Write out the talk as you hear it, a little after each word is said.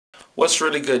What's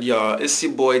really good, y'all? It's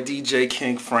your boy DJ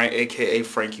King Frank, aka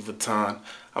Frankie Vuitton.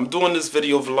 I'm doing this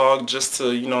video vlog just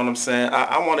to, you know what I'm saying,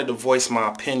 I wanted to voice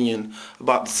my opinion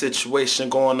about the situation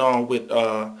going on with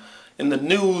in the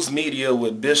news media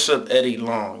with Bishop Eddie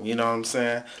Long. You know what I'm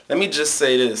saying? Let me just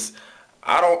say this.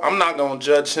 I'm not gonna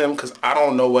judge him because I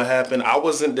don't know what happened. I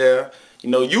wasn't there. You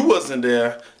know, you wasn't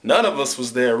there. None of us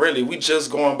was there, really. We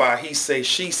just going by he say,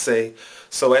 she say.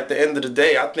 So at the end of the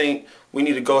day, I think we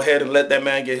need to go ahead and let that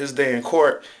man get his day in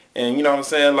court. And you know what I'm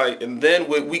saying? Like, and then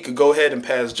we could go ahead and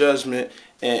pass judgment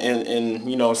and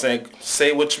you know what I'm saying,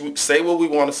 say what we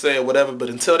want to say or whatever. But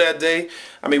until that day,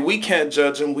 I mean, we can't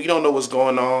judge him. We don't know what's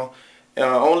going on.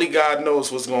 Only God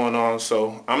knows what's going on.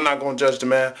 So I'm not going to judge the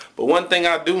man. But one thing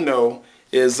I do know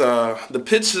is the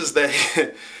pictures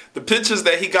that the pictures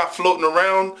that he got floating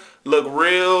around look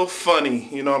real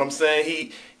funny. You know what I'm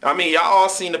saying? I mean, y'all all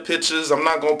seen the pictures. I'm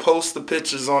not gonna post the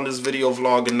pictures on this video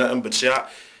vlog or nothing, but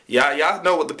y'all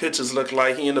know what the pictures look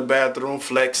like. He in the bathroom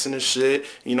flexing and shit.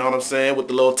 You know what I'm saying? With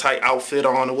the little tight outfit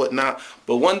on and whatnot.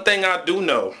 But one thing I do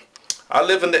know, I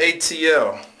live in the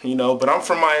ATL, you know, but I'm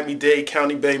from Miami-Dade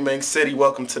County, Bang City.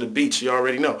 Welcome to the beach. You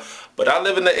already know. But I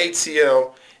live in the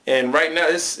ATL. And right now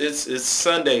it's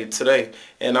Sunday today,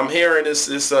 and I'm hearing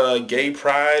this gay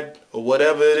pride or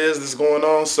whatever it is that's going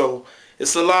on. So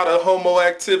it's a lot of homo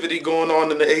activity going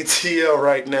on in the ATL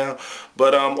right now.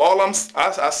 But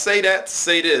I say that to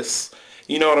say this.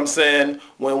 You know what I'm saying?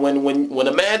 When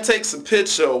a man takes a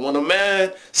picture, when a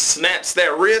man snaps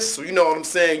that wrist, you know what I'm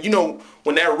saying? You know,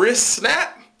 when that wrist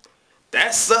snap,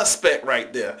 that's suspect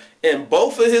right there. And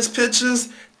both of his pictures,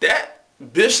 that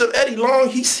Bishop Eddie Long,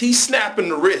 he's snapping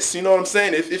the wrist. You know what I'm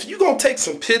saying? If you gonna take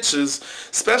some pictures,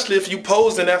 especially if you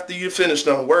posing after you finished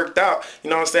done worked out, you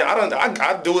know what I'm saying?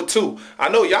 I do it too. I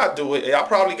know y'all do it. Y'all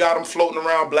probably got them floating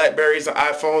around Blackberries and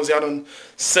iPhones. Y'all done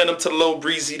sent them to the little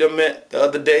breezy that met the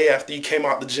other day after you came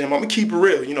out the gym. I'm gonna keep it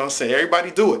real. You know what I'm saying?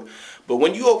 Everybody do it. But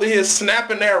when you over here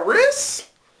snapping that wrist,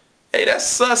 hey, that's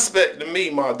suspect to me,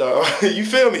 my dog. You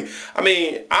feel me? I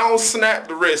mean, I don't snap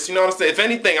the wrist. You know what I'm saying? If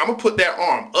anything, I'm gonna put that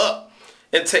arm up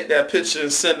and take that picture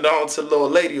and send it on to the little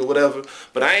lady or whatever.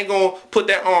 But I ain't gonna put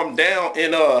that arm down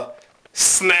and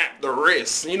snap the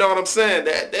wrist. You know what I'm saying?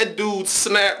 That dude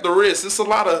snapped the wrist. It's a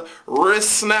lot of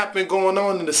wrist snapping going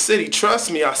on in the city. Trust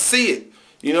me, I see it.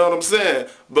 You know what I'm saying?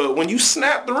 But when you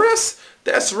snap the wrist,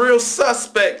 that's real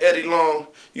suspect, Eddie Long.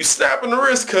 You snapping the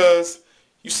wrist, cuz.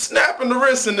 You snapping the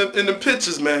wrist in the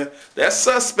pictures, man. That's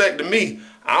suspect to me.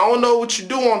 I don't know what you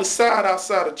do on the side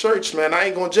outside of church, man. I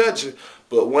ain't gonna judge you.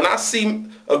 But when I see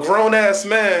a grown-ass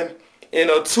man in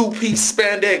a two-piece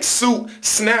spandex suit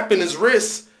snapping his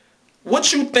wrist,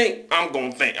 what you think I'm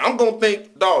gonna think? I'm gonna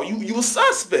think, dog, you a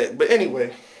suspect. But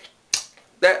anyway,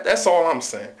 that's all I'm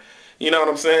saying. You know what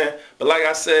I'm saying? But like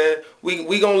I said,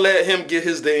 we gonna let him get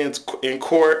his day in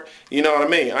court. You know what I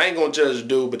mean? I ain't gonna judge the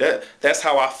dude, but that's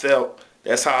how I felt.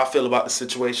 That's how I feel about the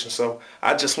situation. So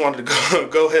I just wanted to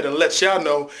go ahead and let y'all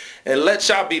know and let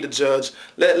y'all be the judge.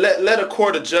 Let a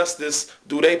court of justice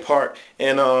do their part.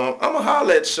 And I'm going to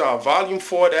holler at y'all. Volume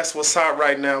 4, that's what's hot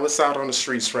right now. It's out on the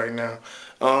streets right now.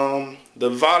 The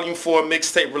Volume 4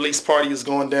 mixtape release party is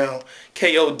going down.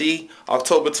 KOD,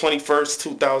 October 21st,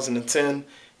 2010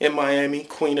 in Miami.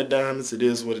 Queen of Diamonds, it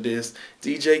is what it is.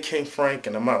 DJ King Frank,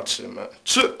 and I'm out here, man.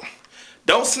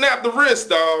 Don't snap the wrist,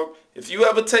 dog. If you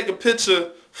ever take a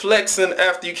picture flexing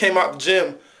after you came out the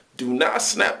gym, do not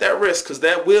snap that wrist, because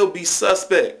that will be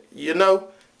suspect. You know?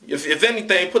 If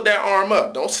anything, put that arm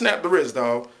up. Don't snap the wrist,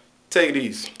 dog. Take it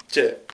easy. Check.